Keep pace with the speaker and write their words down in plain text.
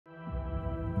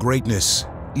Greatness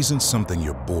isn't something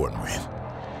you're born with.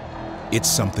 It's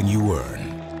something you earn.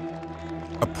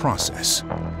 A process.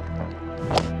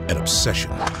 An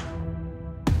obsession.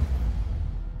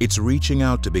 It's reaching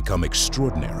out to become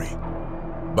extraordinary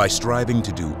by striving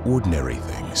to do ordinary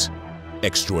things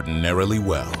extraordinarily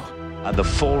well. And the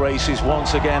four aces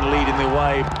once again leading the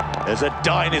way. There's a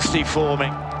dynasty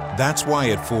forming. That's why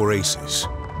at Four Aces,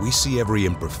 we see every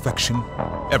imperfection,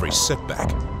 every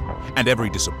setback, and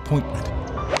every disappointment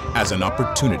as an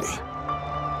opportunity.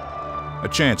 A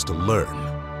chance to learn,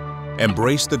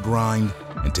 embrace the grind,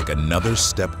 and take another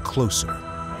step closer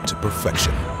to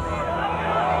perfection.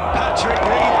 Patrick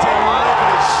Reed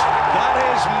delivers. That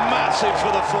is massive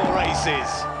for the Four Aces.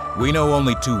 We know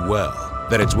only too well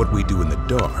that it's what we do in the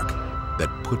dark that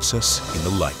puts us in the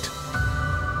light.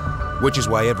 Which is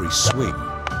why every swing,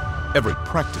 every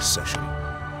practice session,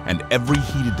 and every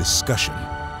heated discussion,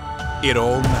 it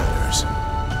all matters.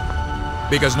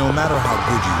 Because no matter how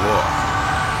good you are,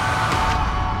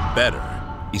 better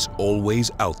is always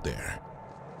out there.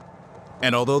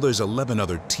 And although there's 11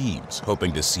 other teams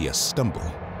hoping to see us stumble,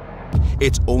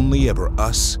 it's only ever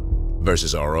us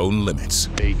versus our own limits.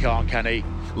 He can't, can he?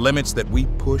 Limits that we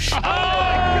push Oh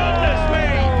my goodness me!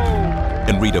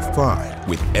 and redefine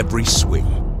with every swing.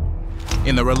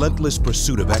 In the relentless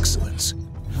pursuit of excellence,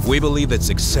 we believe that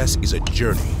success is a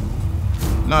journey,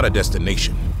 not a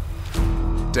destination.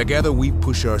 Together we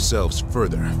push ourselves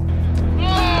further.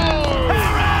 Oh,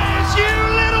 Perez, you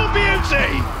little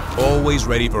beauty! Always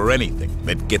ready for anything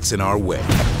that gets in our way.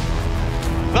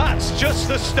 That's just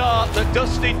the start that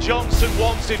Dustin Johnson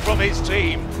wanted from his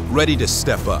team. Ready to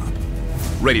step up,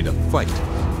 ready to fight,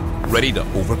 ready to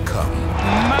overcome.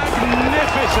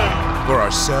 Magnificent! For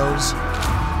ourselves,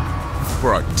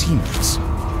 for our teammates,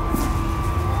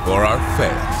 for our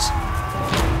fans.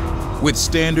 With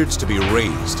standards to be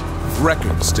raised,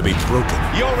 records to be broken.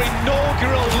 Your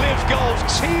inaugural Live Golf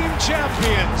team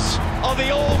champions are the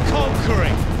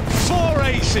all-conquering Four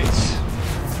Aces.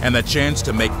 And the chance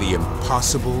to make the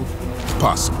impossible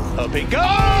possible. Up it goes! In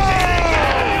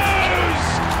it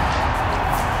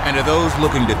goes! And to those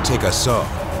looking to take us on,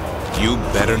 you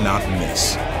better not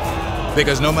miss.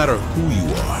 Because no matter who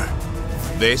you are,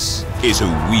 this is who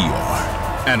we are.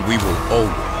 And we will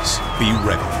always be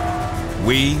ready.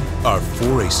 We are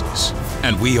Four Aces,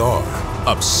 and we are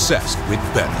obsessed with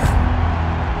better.